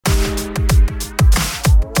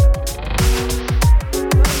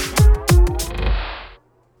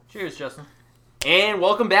Cheers, Justin. And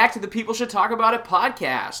welcome back to the People Should Talk About It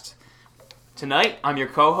podcast. Tonight, I'm your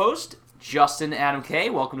co-host, Justin Adam K.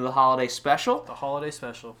 Welcome to the holiday special. The holiday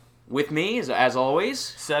special. With me, as always,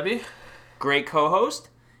 Sebby. Great co-host.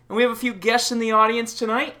 And we have a few guests in the audience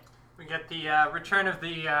tonight. We got the return of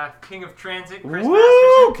the King of Transit, Chris Woo!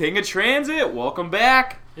 Masterson. King of Transit, welcome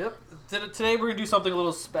back. Yep. Today we're going to do something a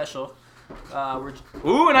little special.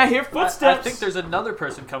 Ooh, and I hear footsteps. I think there's another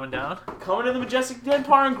person coming down. Coming to the Majestic Den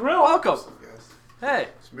Bar and Grill. Welcome. What's up, guys? Hey.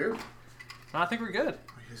 Some beer? I think we're good.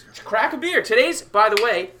 Crack a beer. By the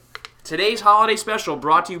way, today's holiday special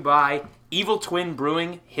brought to you by Evil Twin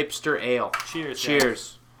Brewing Hipster Ale. Cheers.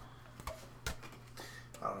 Cheers.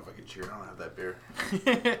 I don't know if I can cheer. I don't have that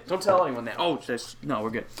beer. Don't tell anyone that. No,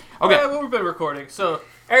 we're good. Okay. Well, we've been recording. So,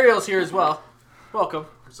 Ariel's here as well. Welcome.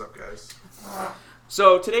 What's up, guys?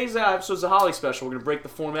 So today's episode is a holiday special. We're going to break the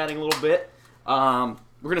formatting a little bit. We're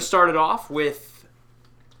going to start it off with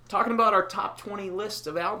talking about our top 20 list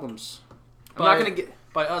of albums. By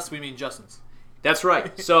us, we mean Justin's. That's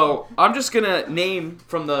right. So I'm just going to name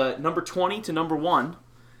from the number 20 to number 1.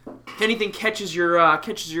 If anything catches your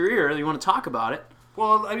ear, you want to talk about it.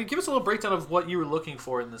 Well, I mean, give us a little breakdown of what you were looking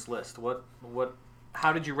for in this list.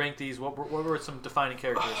 How did you rank these? What were some defining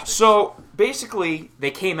characteristics? So basically, they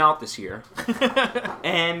came out this year,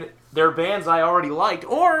 and they're bands I already liked,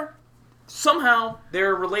 or somehow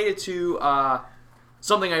they're related to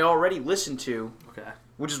something I already listened to. Okay.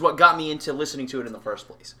 Which is what got me into listening to it in the first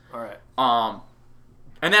place. All right.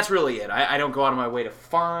 And that's really it. I don't go out of my way to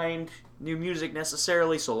find new music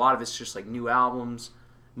necessarily, so a lot of it's just like new albums.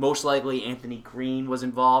 Most likely, Anthony Green was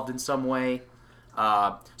involved in some way.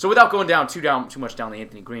 So without going too much down the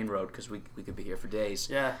Anthony Green road, because we could be here for days.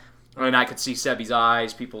 Yeah. I mean, I could see Sebby's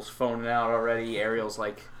eyes. People's phoning out already. Ariel's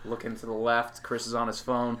like looking to the left. Chris is on his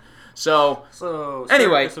phone. So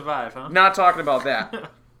anyway, survive, huh? Not talking about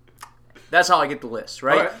that. That's how I get the list,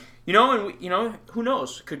 right? All right. Who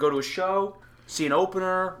knows? Could go to a show, see an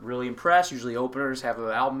opener, really impressed. Usually openers have an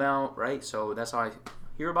album out, right? So that's how I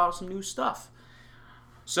hear about some new stuff.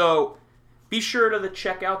 So be sure to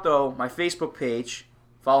check out, though, my Facebook page.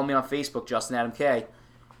 Follow me on Facebook, Justin Adam K,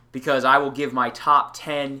 because I will give my top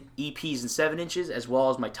 10 EPs and 7 inches, as well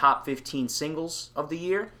as my top 15 singles of the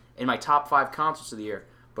year and my top 5 concerts of the year.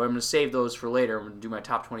 But I'm going to save those for later. I'm going to do my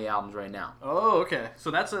top 20 albums right now. Oh, okay.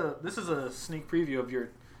 So this is a sneak preview of your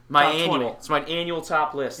my top annual. 20. It's my annual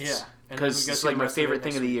top list. Yeah. Because it's like my favorite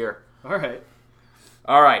thing of the year. All right.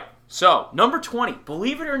 All right. So number 20.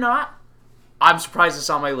 Believe it or not, I'm surprised it's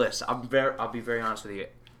on my list. I'll be very honest with you.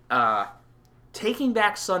 Taking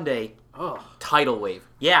Back Sunday. Oh. Tidal Wave.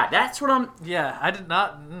 Yeah, that's what I'm... Yeah, I did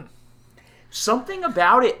not... Something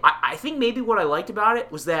about it, I think maybe what I liked about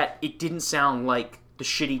it was that it didn't sound like the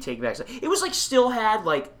shitty Take Back Sunday. It was like still had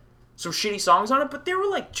like some shitty songs on it, but there were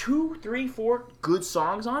like 2, 3, 4 good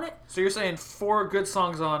songs on it. So you're saying 4 good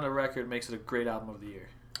songs on a record makes it a great album of the year?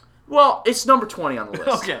 Well, it's number 20 on the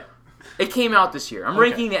list. Okay. It came out this year. I'm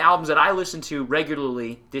ranking the albums that I listened to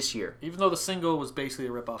regularly this year. Even though the single was basically a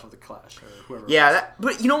ripoff of The Clash or whoever. Yeah,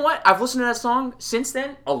 but you know what? I've listened to that song since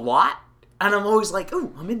then a lot, and I'm always like,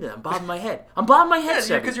 ooh, I'm into that. I'm bobbing my head.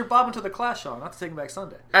 Yeah, because you're bobbing to the Clash song, not to Taking Back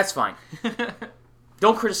Sunday. That's fine.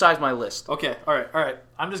 Don't criticize my list. Okay, all right.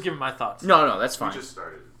 I'm just giving my thoughts. No, that's fine. We just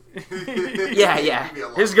started. Yeah.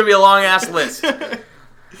 This is going to be a long-ass list.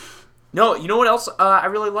 No, you know what else I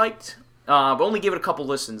really liked? I've only given it a couple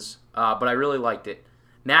listens, but I really liked it.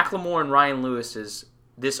 Macklemore and Ryan Lewis's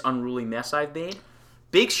This Unruly Mess I've Made.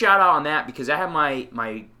 Big shout-out on that, because I have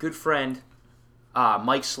my good friend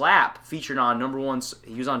Mike Slapp featured on number 1.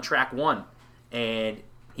 He was on track 1, and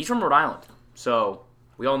he's from Rhode Island. So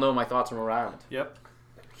we all know my thoughts on Rhode Island. Yep.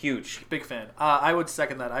 Huge. Big fan. I would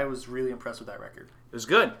second that. I was really impressed with that record. It was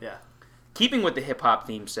good. Yeah. Keeping with the hip-hop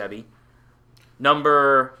theme, Sebby,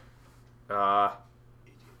 number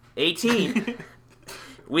 18,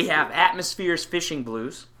 we have Atmosphere's Fishing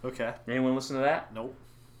Blues. Okay. Anyone listen to that? Nope.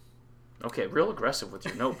 Okay, real aggressive with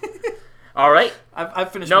your nope. All right.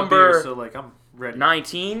 I've finished Number my beer, so I'm ready.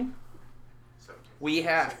 19. We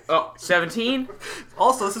have 17.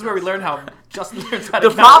 Also, this is where we learn how Justin learns how to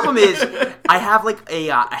The problem is I have like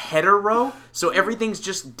a header row, so everything's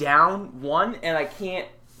just down 1, and I can't.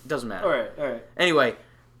 Doesn't matter. All right. Anyway,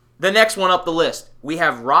 the next one up the list, we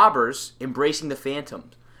have Robbers Embracing the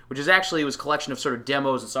Phantoms, which is actually a collection of sort of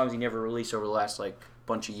demos and songs he never released over the last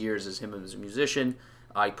bunch of years as him as a musician.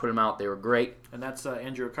 He put them out; they were great. And that's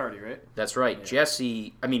Andrew Accardi, right? That's right. Yeah.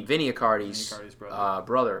 Vinny Accardi's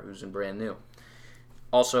brother, who's in Brand New.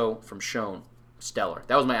 Also from Shown, stellar.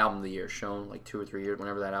 That was my album of the year. Shown, 2 or 3 years,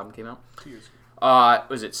 whenever that album came out. 2 years.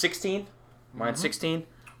 Was it 16? Mine's 16.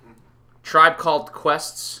 Tribe Called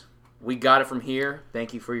Quest's We Got It From Here.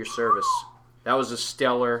 Thank you for your service. That was a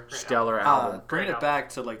stellar album. Bringing it back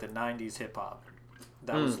to like the 90s hip hop.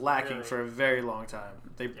 That was lacking for a very long time.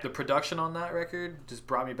 The production on that record just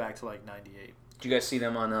brought me back to like 98. Did you guys see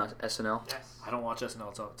them on SNL? Yes. I don't watch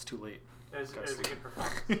SNL, so it's too late. It was a good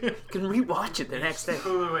performance. You can rewatch it the next day.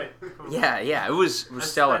 Hulu it. Yeah, it was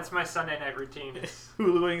stellar. That's my Sunday night routine.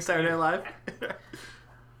 Huluing Saturday Night Live?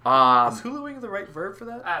 Is huluing the right verb for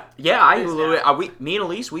that? Yeah, I Hulu it. Me and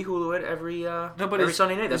Elise, we Hulu it every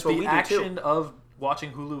Sunday night. That's what we do too. The action of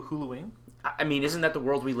watching huluing? I mean, isn't that the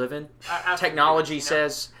world we live in? Technology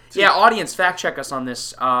says... Yeah, audience, fact check us on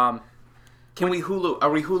this. Can we Hulu? Are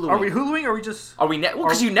we Huluing? Are we Huluing or are we just... Are we... Well,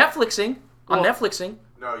 because you Netflixing. On Netflixing.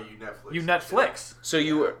 No, you Netflix. You Netflix. So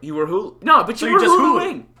you were Hulu... No, but so you were just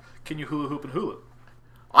Huluing. Can you hula hoop and hulu?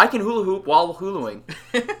 I can hula hoop while Huluing.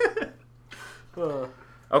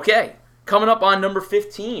 Okay, coming up on number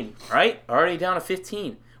 15, right? Already down to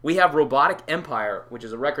 15. We have Robotic Empire, which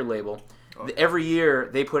is a record label. Okay. Every year,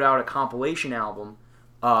 they put out a compilation album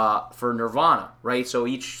for Nirvana, right? So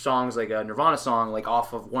each song's like a Nirvana song, like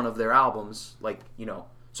off of one of their albums, like, you know.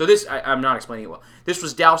 So this, I'm not explaining it well. This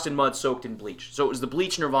was doused in mud, soaked in bleach. So it was the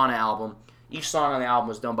Bleach Nirvana album. Each song on the album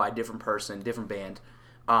was done by a different person, different band,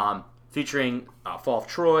 featuring Fall of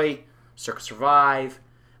Troy, Circus Survive,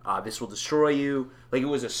 This Will Destroy You. Like, it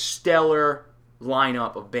was a stellar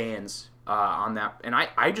lineup of bands on that. And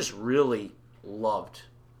I just really loved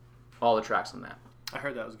all the tracks on that. I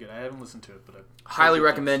heard that was good. I haven't listened to it, but I highly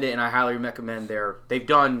recommend it, and I highly recommend they've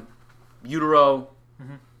done Utero,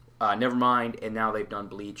 Nevermind, and now they've done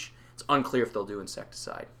Bleach. It's unclear if they'll do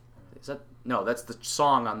Insecticide. Is that... No, that's the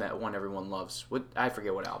song on that one everyone loves. I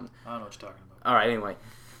forget what album. I don't know what you're talking about. All right, anyway.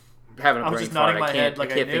 Having a brain just fart, nodding my head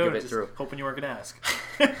like I can't knew, think of it just through. Hoping you weren't going to ask.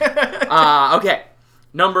 Okay.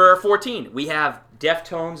 Number 14, we have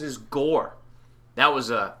Deftones' Gore. That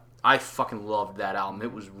was I fucking loved that album.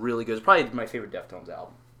 It was really good. It's probably my favorite Deftones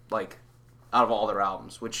album. Like, out of all their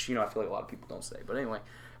albums, which, you know, I feel like a lot of people don't say. But anyway,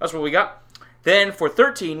 that's what we got. Then for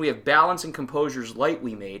 13, we have Balance and Composure's Light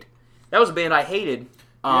We Made. That was a band I hated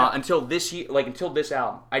until this year, like until this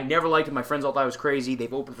album. I never liked it. My friends all thought I was crazy.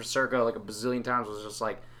 They've opened for Circa like a bazillion times. I was just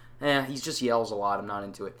like, he just yells a lot. I'm not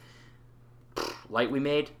into it. Light We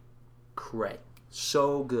Made, cray.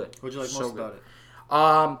 So good. What'd you like most about it?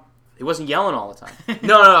 It wasn't yelling all the time.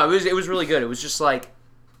 No. It was really good. It was just like,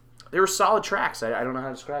 they were solid tracks. I don't know how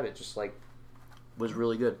to describe it. Just like, was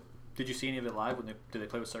really good. Did you see any of it live? Did they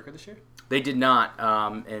play with Circa this year? They did not.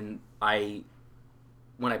 And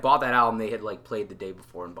when I bought that album, they had like played the day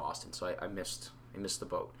before in Boston, so I missed the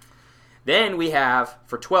boat. Then we have,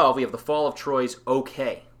 for 12, we have the Fall of Troy's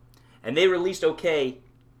OK. And they released OK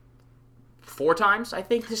 4 times, I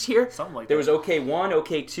think, this year. Something like that. There was OK 1,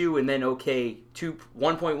 OK 2, and then OK 2,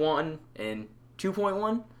 1.1 and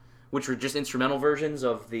 2.1, which were just instrumental versions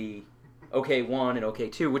of the OK 1 and OK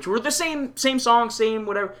 2, which were the same song, same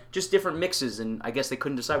whatever, just different mixes. And I guess they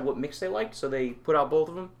couldn't decide what mix they liked, so they put out both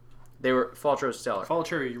of them. They were Fall of Troy was stellar. Fall of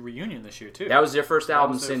Troy reunion this year too. That was their first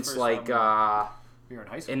album since like we were in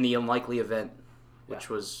high school. In the Unlikely Event, which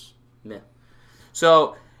was meh.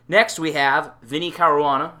 So next we have Vinny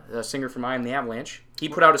Caruana, a singer from I Am the Avalanche. He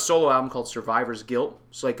put out a solo album called Survivor's Guilt.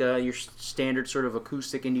 It's like your standard sort of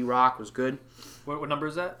acoustic indie rock. Was good. What number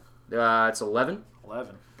is that? It's 11.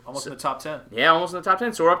 11. Almost in the top 10. Yeah, almost in the top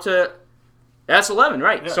 10. So we're up to... That's 11,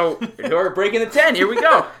 right. Yeah. So we're breaking the 10. Here we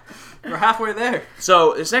go. We're halfway there.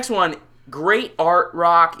 So this next one, great art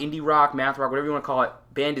rock, indie rock, math rock, whatever you want to call it.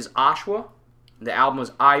 Band is Ashwa. The album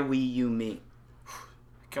was I, We, You, Me.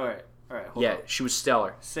 All right. Hold on. She was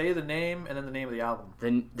stellar. Say the name and then the name of the album. The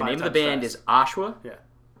name of the band is Ashwa. Yeah.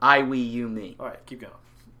 I, We, You, Me. All right, keep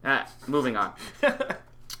going. Moving on.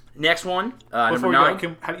 Next one, Before number we 9.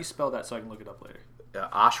 go, how do you spell that so I can look it up later?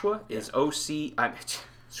 Ashwa is O-C... I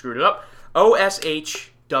screwed it up.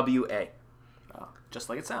 O-S-H-W-A. Just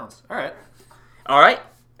like it sounds. All right. All right.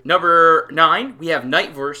 Number 9, we have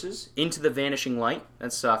Night Verses, Into the Vanishing Light.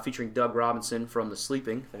 That's featuring Doug Robinson from The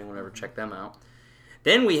Sleeping, if anyone ever checked them out.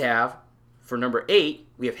 Then we have, for number 8,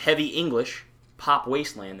 we have Heavy English, Pop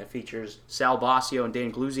Wasteland, that features Sal Bassio and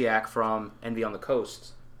Dan Gluziak from Envy on the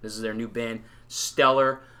Coast. This is their new band,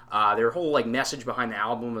 stellar. Their whole like message behind the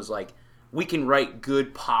album was like, we can write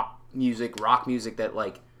good pop music, rock music that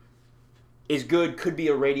like is good, could be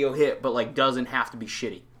a radio hit, but like doesn't have to be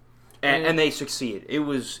shitty. And they succeeded. It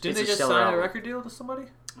was. Didn't they just sign a record deal to somebody?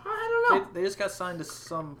 I don't know. They just got signed to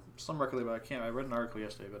some record label. I read an article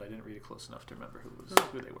yesterday, but I didn't read it close enough to remember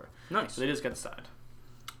who they were. Nice. So they just got signed.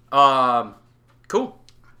 Cool.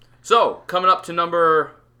 So coming up to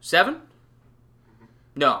number 7.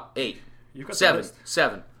 No, 8. You got 7.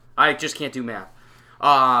 7. I just can't do math.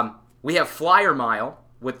 We have Flyer Mile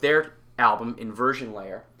with their album Inversion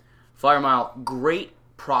Layer. Flyer Mile, great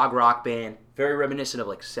prog rock band, very reminiscent of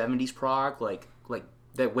like 70s prog, like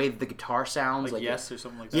the way the guitar sounds, like Yes or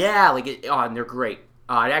something like that. Yeah, and they're great.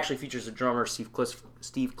 It actually features the drummer Steve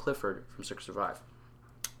Clifford from Cirque Survive.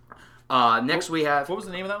 Next we have what was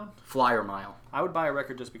the name of that one? Flyer Mile. I would buy a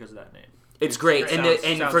record just because of that name. It's great,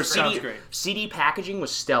 for sounds great. CD packaging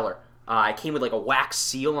was stellar. It came with like a wax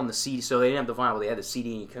seal on the CD, so they didn't have the vinyl. They had the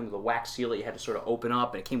CD, and it came with a wax seal that you had to sort of open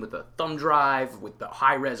up, and it came with a thumb drive with the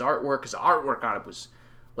high res artwork, because the artwork on it was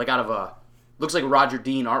like looks like Roger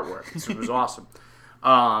Dean artwork. It was awesome.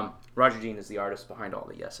 Roger Dean is the artist behind all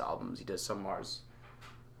the Yes albums. He does some of ours.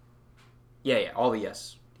 Yeah, all the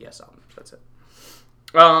Yes albums. That's it.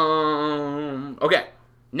 Okay,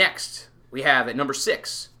 next we have at number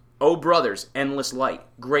 6, Oh Brothers, Endless Light.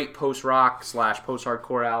 Great post-rock /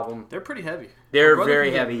 post-hardcore album. They're pretty heavy. They're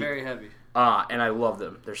very heavy. Very heavy. And I love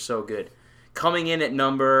them. They're so good. Coming in at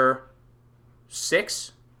number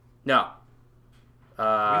 6? No.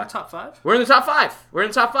 We're in the top 5? We're in the top 5. We're in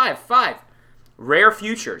the top 5. 5. Rare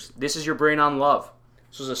Futures. This Is Your Brain on Love.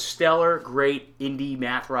 This was a stellar, great indie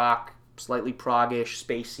math rock, slightly prog-ish,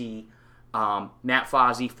 spacey. Matt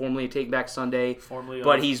Fozzie, formerly of Take Back Sunday.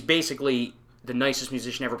 But he's basically the nicest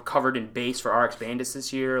musician ever, covered in bass for RX Bandits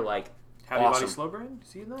this year. Like, Happy awesome. Body Slow Brain?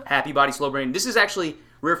 See that? Happy Body Slow Brain. This is actually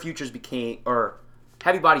Rare Futures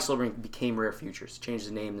Happy Body Slow Brain became Rare Futures. Changed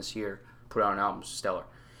the name this year. Put out an album. Stellar.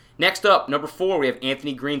 Next up, number 4, we have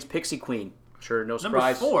Anthony Green's Pixie Queen. Sure, no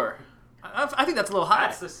surprise. Number 4? I think that's a little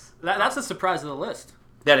high. That's a surprise of the list.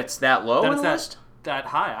 That it's that low on the list? That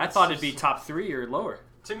high. I thought it'd be top 3 or lower.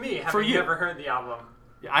 To me, having never heard the album,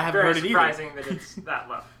 I haven't heard it either. Very surprising that it's that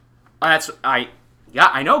low.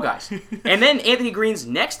 I know, guys. And then Anthony Green's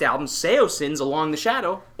next album, Seosin's Along the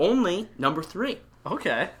Shadow, only number 3.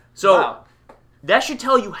 Okay. So wow. That should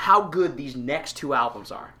tell you how good these next 2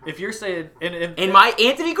 albums are. If you're saying... And my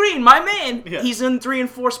Anthony Green, my man, yeah. He's in 3 and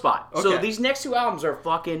 4 spot. Okay. So these next 2 albums are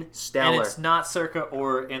fucking stellar. And it's not Circa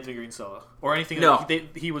or Anthony Green solo? Or anything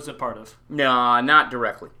he was a part of? No, not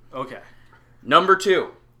directly. Okay. Number 2,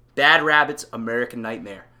 Bad Rabbit's American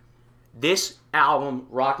Nightmare. This album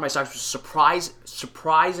rocked my socks. It was a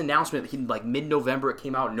surprise announcement. Like mid-November, it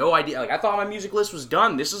came out. No idea. Like I thought my music list was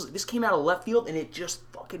done. This came out of left field, and it just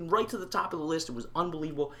fucking right to the top of the list. It was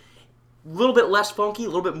unbelievable. A little bit less funky, a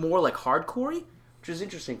little bit more like hardcore-y, which is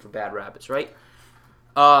interesting for Bad Rabbits, right?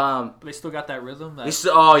 But they still got that rhythm.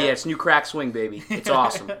 It's new crack swing, baby. It's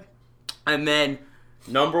awesome. And then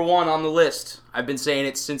number 1 on the list. I've been saying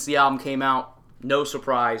it since the album came out. No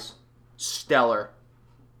surprise. Stellar.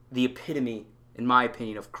 The epitome, in my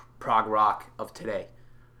opinion, of prog rock of today.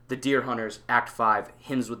 The Deer Hunters, Act 5,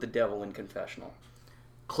 Hymns with the Devil in Confessional.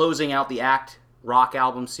 Closing out the Act rock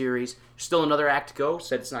album series. Still another act to go.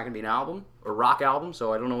 Said it's not going to be an album, or rock album,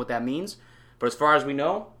 so I don't know what that means. But as far as we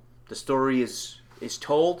know, the story is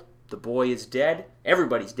told. The boy is dead.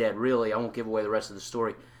 Everybody's dead, really. I won't give away the rest of the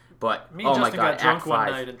story. But, Me and Justin got drunk Act one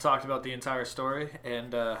 5. night and talked about the entire story,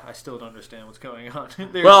 and I still don't understand what's going on.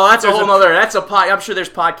 Well, that's a whole other... I'm sure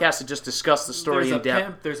there's podcasts that just discuss the story in depth.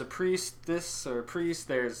 Pimp, there's a priest, there's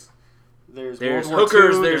hookers, World War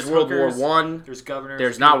II, there's World War One. There's governors.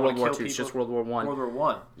 There's not World War II, it's just World War One. World War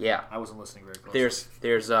One. Yeah. I wasn't listening very closely.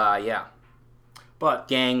 There's But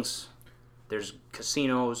gangs, there's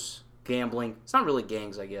casinos, gambling. It's not really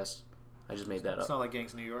gangs, I guess. I just made that up. It's not like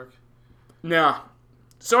Gangs in New York. No.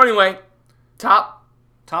 So anyway, top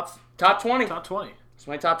 20. Top 20. It's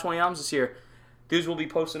my top 20 albums this year. These will be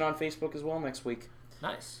posted on Facebook as well next week.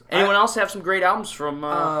 Nice. Anyone else have some great albums from...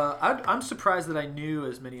 I'm surprised that I knew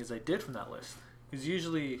as many as I did from that list. Because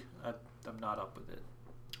usually I'm not up with it.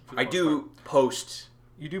 I do post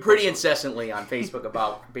pretty incessantly on Facebook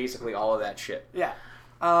about basically all of that shit. Yeah.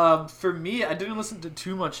 For me, I didn't listen to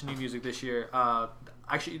too much new music this year.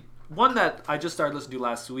 Actually, one that I just started listening to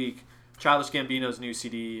last week, Childish Gambino's new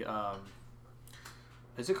CD.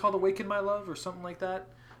 Is it called Awaken My Love or something like that?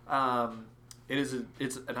 It's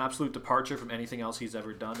an absolute departure from anything else he's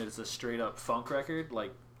ever done. It is a straight up funk record,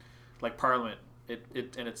 like Parliament. He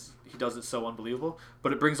does it so unbelievable.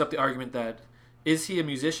 But it brings up the argument that is he a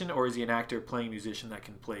musician or is he an actor playing a musician that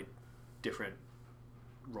can play different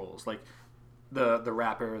roles, like the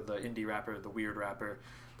rapper, the indie rapper, the weird rapper,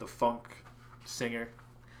 the funk singer.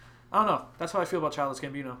 I don't know. That's how I feel about Childish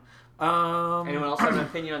Gambino. Anyone else have an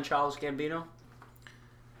opinion on Childish Gambino?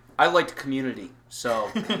 I liked Community, so...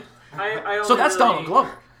 So that's Donald Glover.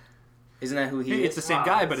 Isn't that who he is? It's the same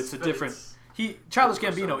guy, but it's a different... Childish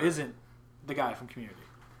Gambino isn't the guy from Community.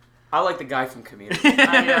 I like the guy from Community.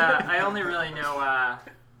 I only really know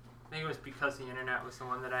think it was Because the Internet was the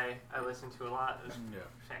one that I listened to a lot. It was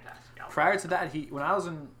fantastic album. Prior to that, when I was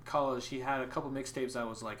in college, he had a couple mixtapes that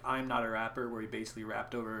was like "I'm Not a Rapper," where he basically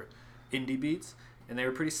rapped over indie beats, and they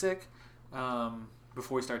were pretty sick.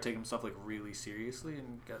 Before he started taking himself like really seriously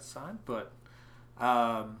and got signed, but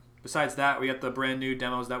besides that, we got the brand new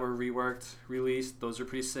demos that were released. Those are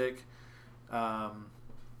pretty sick.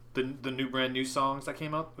 The new brand new songs that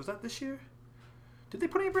came out, was that this year? Did they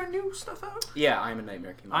put any brand new stuff out? Yeah, I'm a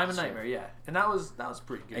Nightmare came out. I'm a Nightmare, yeah, and that was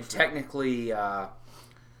pretty good. And technically, what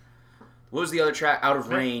was the other track? Out of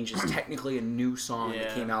Range is technically a new song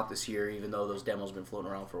that came out this year, even though those demos have been floating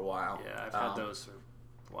around for a while. Yeah, I've had those for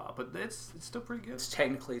a while, but it's still pretty good.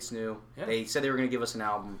 It's new. Yeah. They said they were going to give us an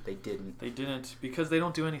album. They didn't. They didn't because they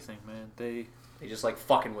don't do anything, man. They just like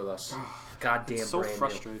fucking with us. Goddamn, it's so brand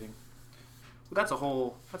frustrating. New. But that's a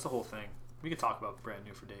whole thing. We could talk about brand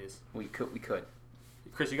new for days. We could.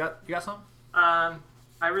 Chris, you got something? I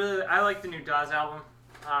like the new Dawes album.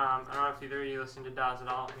 I don't know if either of you listen to Dawes at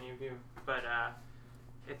all, any of you, but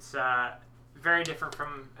it's very different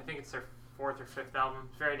from, I think it's their 4th or 5th album.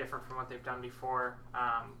 It's very different from what they've done before.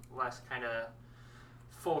 Less kind of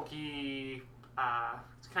folky.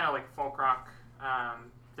 It's kind of like folk rock.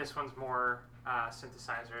 This one's more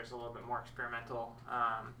synthesizers, a little bit more experimental.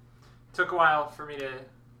 Took a while for me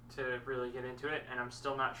to really get into it, and I'm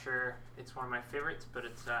still not sure it's one of my favorites, but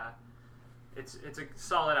it's a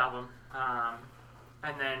solid album.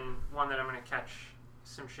 And then one that I'm going to catch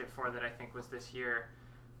some shit for that I think was this year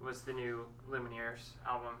was the new Lumineers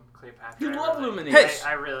album, Cleopatra. You love Lumineers.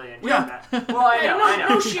 I really enjoyed that. Well, I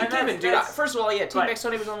know. No shit given, dude. First of all, Team X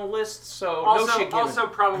Sunday was on the list, so no shit given. Also,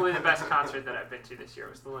 probably the best concert that I've been to this year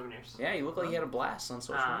was the Lumineers. Yeah, you look like you had a blast on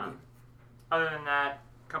social media. Other than that,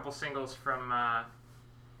 a couple singles from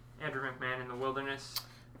Andrew McMahon in the Wilderness,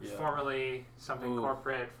 formerly Something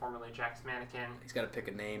Corporate, formerly Jack's Mannequin. He's got to pick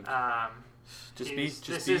a name.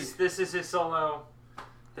 This is his solo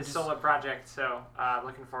project. So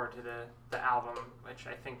looking forward to the album, which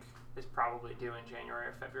I think is probably due in January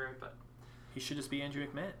or February. But he should just be Andrew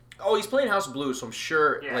McMahon. Oh, he's playing House of Blues, so I'm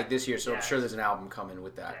sure this year. So I'm sure there's an album coming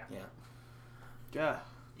with that. Yeah.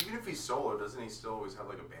 Even if he's solo, doesn't he still always have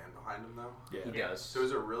like a band behind him though? Yeah, he does. So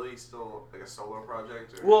is it really still like a solo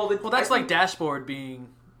project? Or? Well, that's like Dashboard being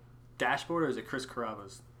Dashboard, or is it Chris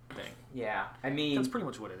Carrabba's thing? Yeah, I mean that's pretty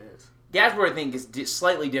much what it is. Dashboard, I think, is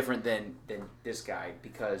slightly different than this guy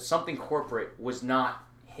because Something Corporate was not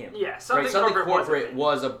him. Yeah, Something Corporate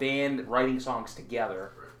was a band writing songs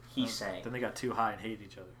together. He sang. Then they got too high and hated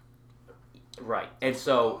each other. Right, and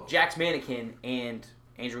so Jack's Mannequin and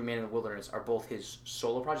Andrew McMahon in the Wilderness are both his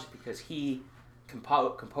solo projects because he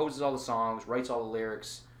composes all the songs, writes all the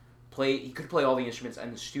lyrics. He could play all the instruments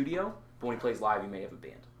in the studio, but when he plays live, he may have a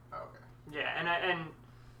band. Oh, okay. Yeah, and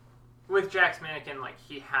with Jack's Mannequin, like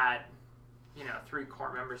he had, 3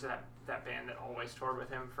 core members of that band that always toured with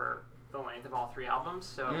him for the length of all 3 albums.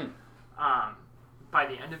 So by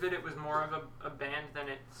the end of it, it was more of a band than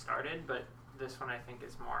it started. But this one, I think,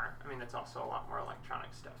 is more. I mean, it's also a lot more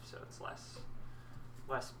electronic stuff, so it's less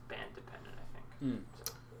band dependent, I think.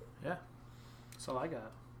 So. Yeah, that's all I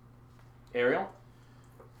got. Ariel?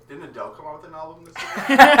 Didn't Adele come out with an album this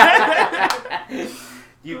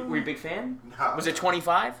year? Were you a big fan? No. Was it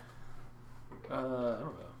 25? I don't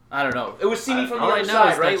know. I don't know. It was See Me from the all I other know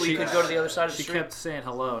side, is right? that We could go to the other side of the She street. kept saying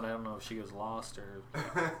hello, and I don't know if she was lost or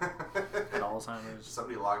had Alzheimer's.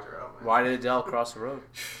 Somebody locked her out, man. Why did Adele cross the road?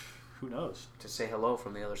 Who knows? To say hello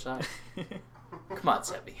from the other side. Come on,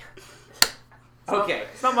 Sebby. Okay.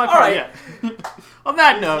 It's not my All fault right. yet. On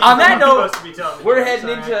that note, We're heading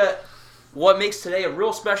into what makes today a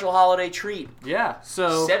real special holiday treat. Yeah,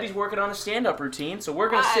 so Sebby's working on a stand-up routine, so we're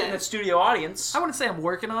going to sit in the studio audience. I wouldn't say I'm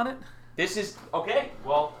working on it. This is okay.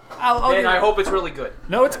 Well, I'll then I hope it's really good.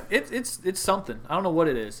 No, it's something. I don't know what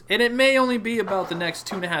it is, and it may only be about the next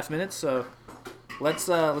 2.5 minutes. So let's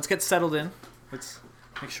get settled in. Let's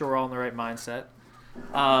make sure we're all in the right mindset.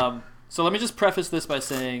 So let me just preface this by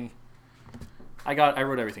saying I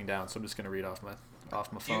wrote everything down, so I'm just gonna read off my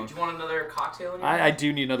phone. Do you want another cocktail in your I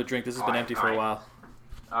do need another drink. This has been empty for a while.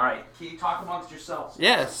 All right. Can you talk amongst yourselves?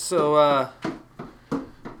 Yeah. So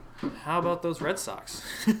how about those Red Sox?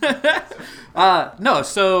 No.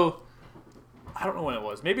 So I don't know when it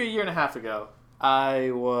was. Maybe a year and a half ago.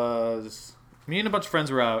 Me and a bunch of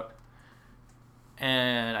friends were out,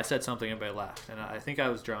 and I said something, everybody laughed, and I think I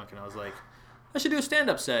was drunk, and I was like, I should do a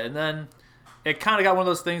stand-up set, and then it kind of got one of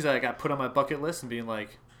those things that I got put on my bucket list and being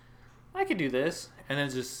like, I could do this, and then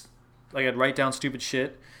just like I'd write down stupid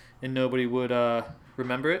shit, and nobody would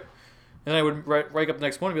remember it, and then I would wake up the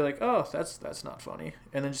next morning and be like, oh, that's not funny,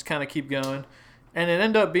 and then just kind of keep going, and it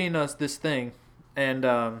ended up being this thing,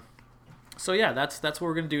 and So yeah, that's what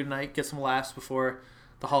we're gonna do tonight. Get some laughs before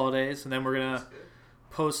the holidays, and then we're gonna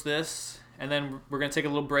post this, and then we're gonna take a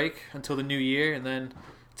little break until the new year, and then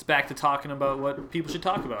it's back to talking about what people should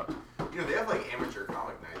talk about. They have like amateur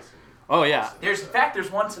comic nights. Oh yeah. There's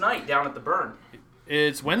one tonight down at the Burn.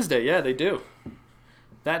 It's Wednesday. Yeah, they do.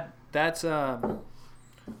 That is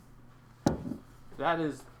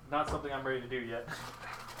not something I'm ready to do yet.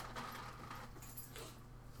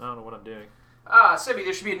 I don't know what I'm doing. Sebby,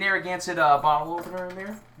 there should be a Narragansett bottle opener in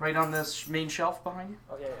there, right on this main shelf behind you.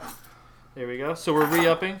 Oh, yeah. There we go. So we're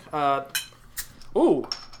re-upping.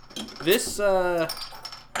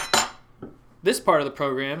 This part of the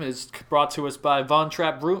program is brought to us by Von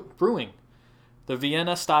Trapp Brewing, the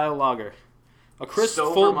Vienna-style lager. A crisp,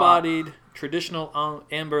 full-bodied, traditional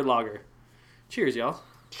amber lager. Cheers, y'all.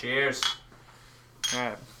 Cheers. All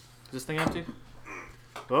right. Is this thing empty?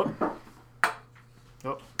 Oh.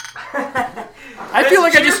 I feel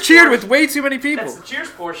like I just cheered with way too many people. That's the cheers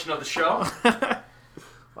portion of the show.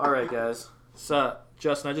 All right, guys. So,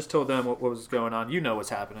 Justin, I just told them what was going on. You know what's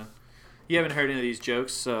happening. You haven't heard any of these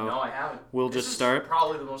jokes, so no, I haven't. We'll this just is start.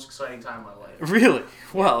 Probably the most exciting time of my life. Really?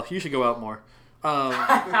 Well, you should go out more.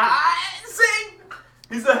 Sing.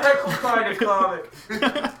 He's a heckle kind of comic.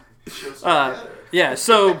 Yeah.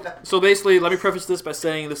 So basically, let me preface this by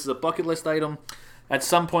saying this is a bucket list item. At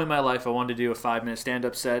some point in my life, I wanted to do a 5-minute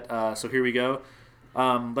stand-up set. So here we go.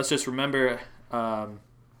 Let's just remember. I'm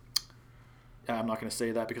not going to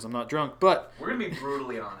say that because I'm not drunk, but we're going to be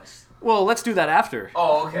brutally honest. Well, let's do that after.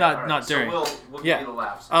 Oh, okay. Not during. So we'll give you the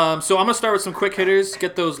laughs. So I'm going to start with some quick hitters,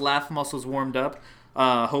 get those laugh muscles warmed up,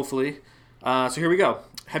 hopefully. So here we go.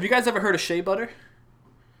 Have you guys ever heard of shea butter?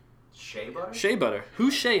 Shea butter? Shea butter.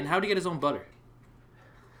 Who's Shea and how do you get his own butter?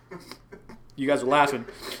 You guys are laughing.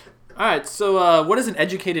 All right, so what does an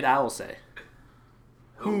educated owl say?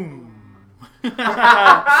 I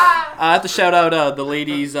have to shout out the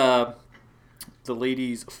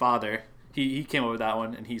lady's father. He came up with that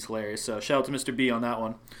one, and he's hilarious. So shout out to Mr. B on that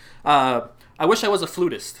one. I wish I was a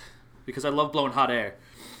flutist, because I love blowing hot air.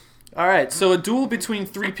 All right, so a duel between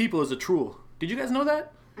 3 people is a truel. Did you guys know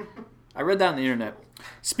that? I read that on the internet.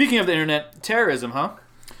 Speaking of the internet, terrorism, huh?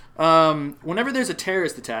 Whenever there's a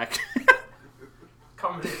terrorist attack...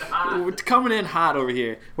 Coming in hot over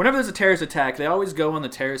here. Whenever there's a terrorist attack, they always go on the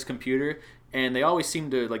terrorist computer, and they always seem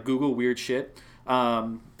to like Google weird shit.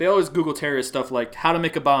 They always Google terrorist stuff like how to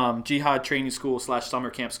make a bomb, jihad training school / summer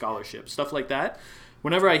camp scholarship, stuff like that.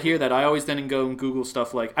 Whenever I hear that, I always then go and Google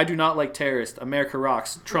stuff like I do not like terrorists, America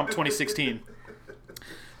rocks, Trump 2016.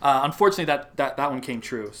 Unfortunately, that one came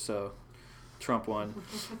true, so Trump won.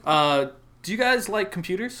 Do you guys like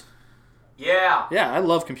computers? Yeah. Yeah, I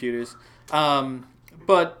love computers.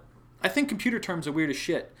 But I think computer terms are weird as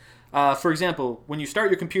shit. For example, when you start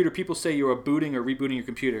your computer, people say you are booting or rebooting your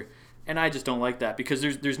computer. And I just don't like that because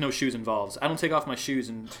there's no shoes involved. I don't take off my shoes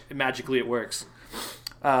and magically it works.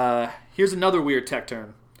 Here's another weird tech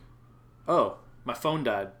term. Oh, my phone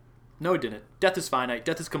died. No, it didn't. Death is finite.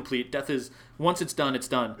 Death is complete. Death is, once it's done, it's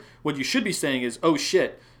done. What you should be saying is, oh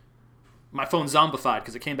shit, my phone's zombified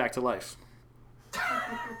because it came back to life.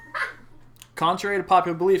 Contrary to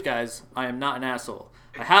popular belief, guys, I am not an asshole.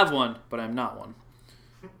 I have one, but I'm not one.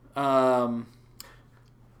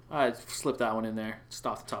 I slipped that one in there, just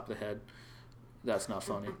off the top of the head. That's not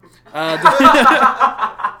funny.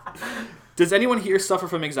 Does anyone here suffer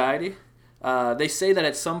from anxiety? They say that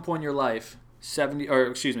at some point in your life,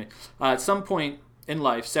 at some point in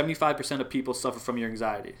life, 75% of people suffer from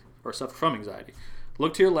anxiety.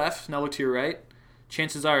 Look to your left, now look to your right.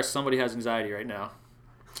 Chances are somebody has anxiety right now.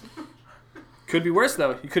 Could be worse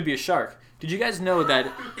though. You could be a shark. Did you guys know that?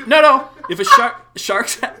 No. If a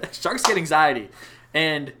sharks get anxiety,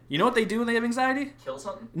 and you know what they do when they have anxiety? Kill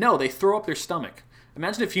something? No, they throw up their stomach.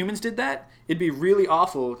 Imagine if humans did that. It'd be really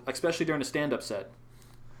awful, especially during a stand-up set.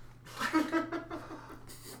 You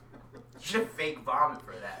should fake vomit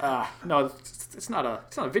for that. No, it's not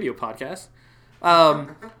a video podcast.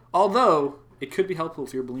 Although it could be helpful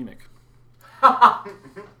if you're bulimic.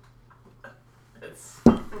 It's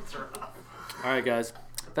rough. All right, guys,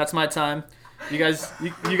 that's my time. You guys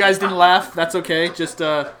didn't laugh. That's okay. Just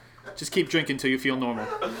keep drinking till you feel normal.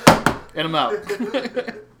 And I'm out.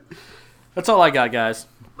 That's all I got, guys.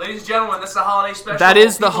 Ladies and gentlemen, that's the holiday special. That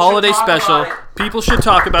is the holiday special. People should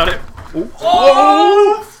talk about it.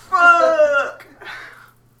 Oh, fuck!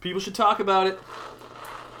 People should talk about it.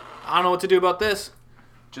 I don't know what to do about this.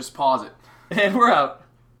 Just pause it. And we're out.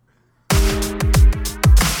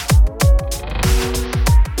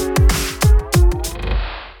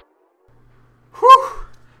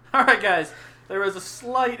 All right, guys. There was a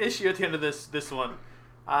slight issue at the end of this one.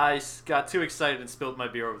 I got too excited and spilled my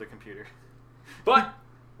beer over the computer. But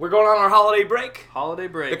we're going on our holiday break. Holiday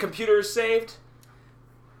break. The computer is saved.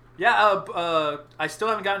 Yeah, I still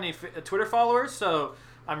haven't got any Twitter followers, so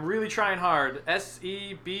I'm really trying hard.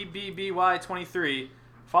 SEBBBY23.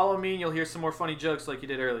 Follow me, and you'll hear some more funny jokes like you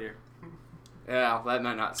did earlier. Yeah, that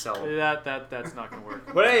might not sell it. That's not gonna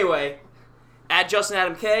work. But anyway, at Justin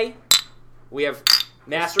Adam K, we have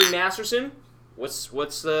Mastering Masterson. What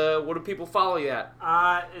do people follow you at?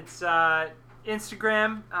 It's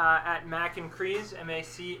Instagram at Macancreez,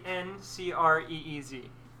 MACNCREEZ.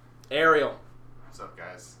 Ariel. What's up,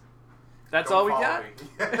 guys? That's Don't all we follow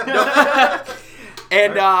got? me.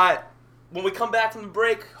 And when we come back from the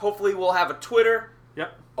break, hopefully we'll have a Twitter,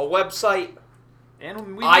 Yep. a website.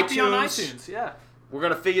 And we might be on iTunes. iTunes. Yeah. We're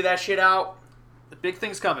going to figure that shit out. The big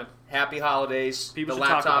thing's coming. Happy holidays. People the should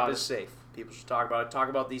talk laptop about is it. safe. People should talk about it. Talk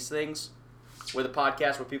about these things. We're the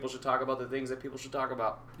podcast where people should talk about the things that people should talk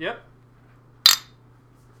about. Yep.